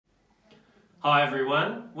Hi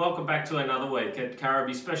everyone, welcome back to another week at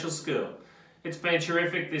Currabee Special School. It's been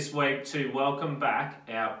terrific this week to welcome back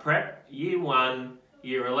our Prep Year 1,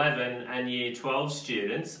 Year 11 and Year 12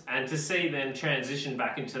 students and to see them transition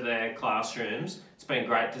back into their classrooms. It's been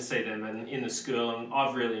great to see them in the school, and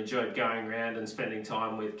I've really enjoyed going around and spending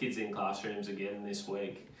time with kids in classrooms again this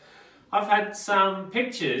week. I've had some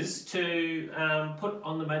pictures to put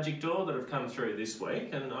on the magic door that have come through this week,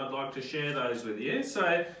 and I'd like to share those with you.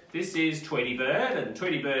 So this is Tweety Bird, and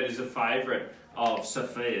Tweety Bird is a favourite of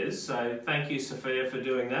Sophia's. So thank you, Sophia, for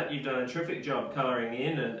doing that. You've done a terrific job colouring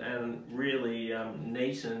in and really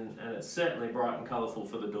neat, and it's certainly bright and colourful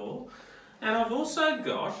for the door. And I've also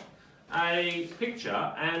got a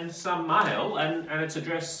picture and some mail, and it's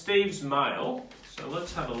addressed Steve's Mail. So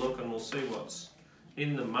let's have a look and we'll see what's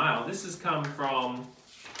in the mail. This has come from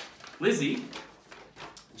Lizzie.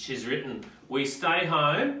 She's written, "We stay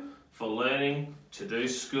home for learning to do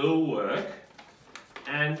schoolwork."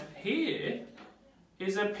 And here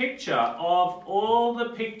is a picture of all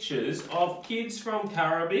the pictures of kids from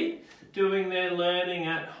Currabee doing their learning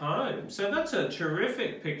at home. So that's a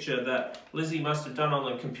terrific picture that Lizzie must have done on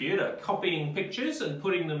the computer, copying pictures and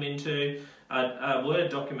putting them into a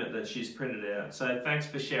Word document that she's printed out. So thanks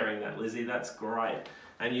for sharing that, Lizzie, that's great.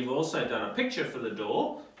 And you've also done a picture for the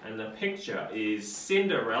door, and the picture is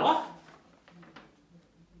Cinderella.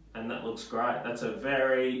 And that looks great. That's a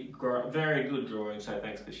very good drawing, so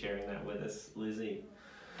thanks for sharing that with us, Lizzie.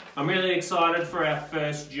 I'm really excited for our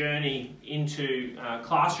first journey into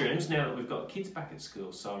classrooms now that we've got kids back at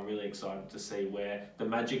school, so I'm really excited to see where the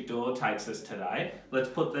magic door takes us today. Let's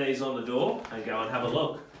put these on the door and go and have a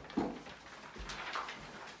look.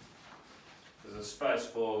 There's a space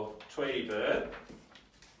for Tweety Bird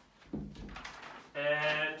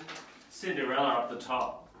and Cinderella up the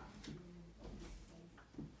top.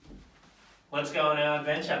 Let's go on our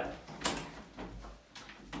adventure.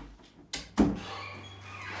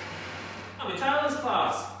 I'm in Taylor's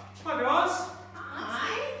class. Hi guys.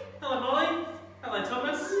 Hi. Hello Molly. Hello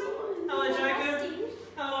Thomas. Hello Jacob.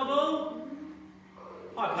 Hello Bull.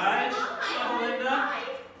 Hi Paige. Hi Belinda. Hi.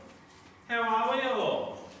 How are we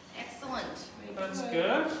all? Excellent. That's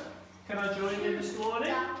good. Can I join you this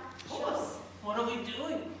morning? Of course. What are we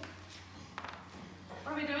doing?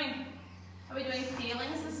 What are we doing? Are we doing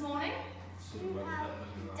feelings this morning? We're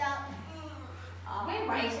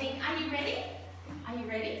waiting. Are you ready? Are you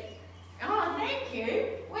ready? Oh, thank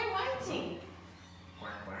you. We're waiting.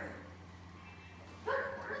 Quack, quack.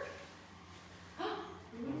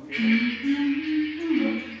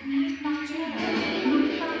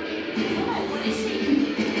 What is she?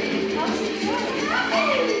 Oh, she's happy.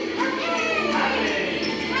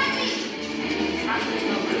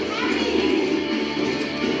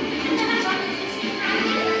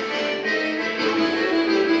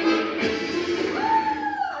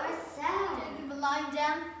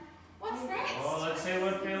 What's next? Oh, let's see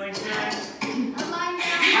what feelings next. I'm lying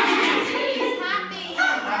down. She's happy.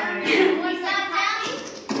 What's that? Happy.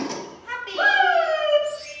 Happy.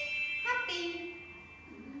 Happy.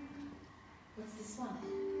 What's this one?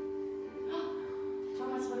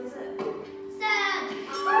 Thomas, what is it? Sad.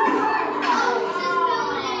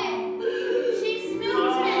 She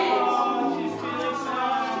spilled it. Oh, she's feeling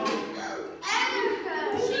sad.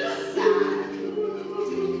 She's sad.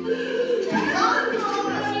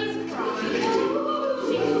 She's crying. She's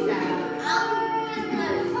sad.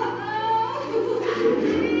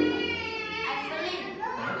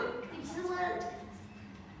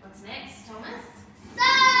 What's next, Thomas?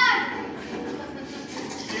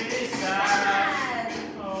 She's sad.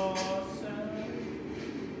 Oh, sad.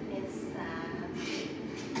 It's sad.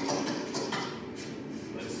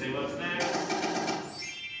 Let's see what's next.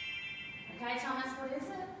 Okay, Thomas, what is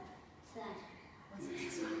it? Sad. What's the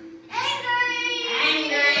next one? Angry!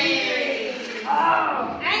 Angry!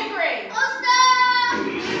 Oh! Angry! Oh, stop!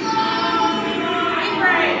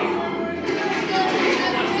 Angry!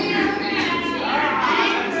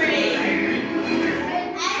 Angry.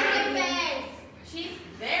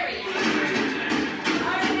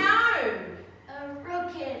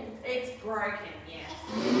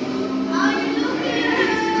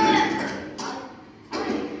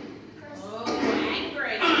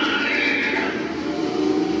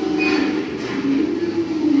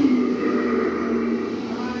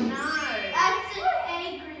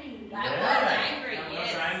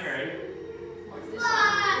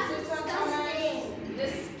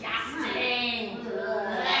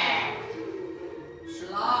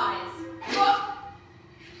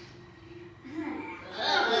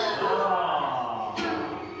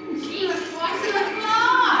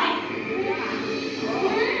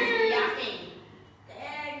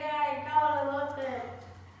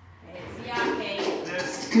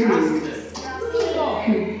 Disgusted. Wow.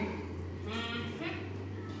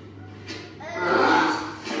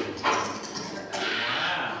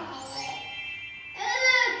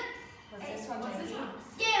 What's this one? What's this one?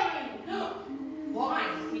 Scary.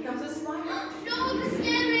 Why? Becomes a spider. No, it's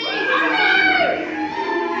scary.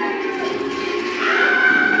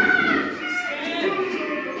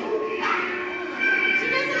 She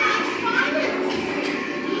doesn't like spiders.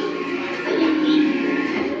 Spiders are yucky.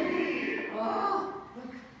 Oh,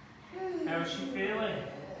 look. How is she feeling?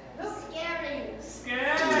 Scary.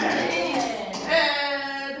 Scared.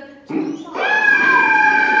 Good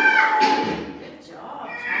job,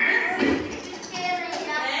 Thomas. Scary.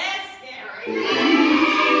 That's scary.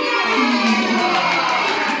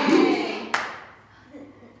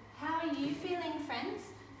 How are you feeling, friends?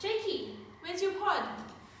 Jakey, where's your pod?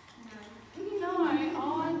 No.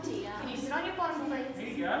 Oh dear. Can you sit on your bottom, There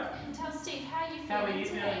please? you go. And tell Steve how you feeling How are you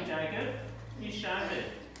today. feeling, Jacob? You show me.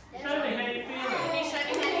 Show me how you Can feeling. you show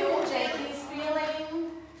me how your Jakey's feeling?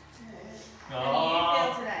 How do you Oh,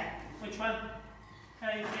 feel today? which one? How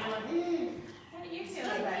you feeling? How do you feel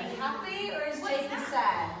Are today? you happy or is What's Jakey that?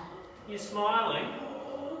 sad? You're smiling.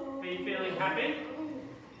 Are you feeling happy?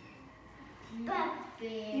 Are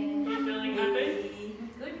you feeling happy?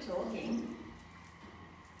 Good talking.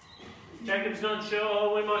 Jacob's not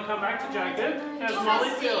sure. We might come back to Jacob. How's Thomas, Molly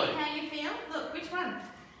see feeling? how you feel? Look, which one?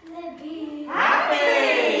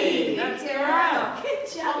 Happy! That's Good good. girl. Good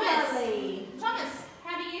job, Thomas. Molly. Thomas,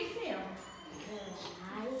 how do you feel?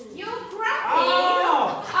 You're grumpy.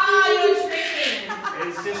 Oh! Oh, you're tricking.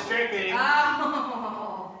 It's just tricking. Oh,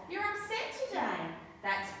 you're upset today.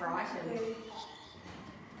 That's Brighton.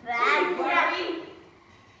 Are you worried?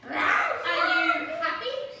 Are you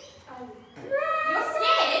happy? You're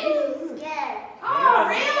scared? Oh, Yeah.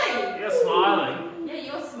 really? You're smiling. Yeah,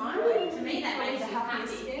 you're smiling. To me, that makes you happy. I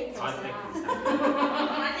think it's happy. I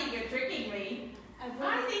think you're tricking me. I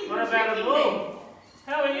think What you're about a tricking bull? me.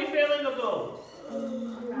 How are you feeling, a bull? How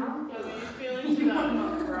are you feeling today? I'm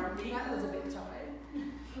not grumpy. That was a bit tired.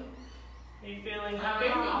 Are you feeling happy?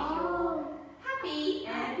 Happy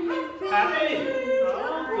and Happy?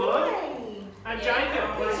 Oh, good. And Yeah. Jacob,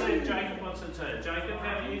 let's see if Jacob wants to turn. Jacob,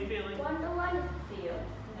 how are you feeling? No,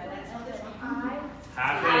 that's not this one.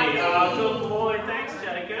 Happy. Oh, good boy. Thanks,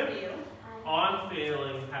 Jacob. Feel. I'm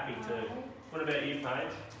feeling happy too. What about you,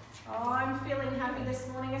 Paige? Oh, I'm feeling happy this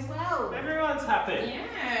morning as well. Everyone's happy.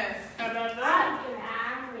 Yes. How about that?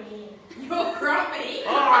 You're grumpy.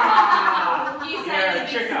 Ah! You say You're a with a big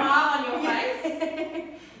chicker. smile on your face.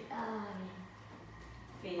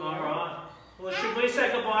 All right. Well, should we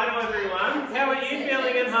say goodbye to everyone? How are you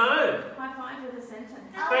feeling at home? High five with a sentence.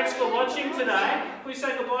 Thanks for watching today. We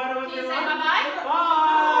say goodbye to Can you say everyone. bye-bye? Bye.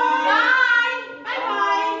 Bye.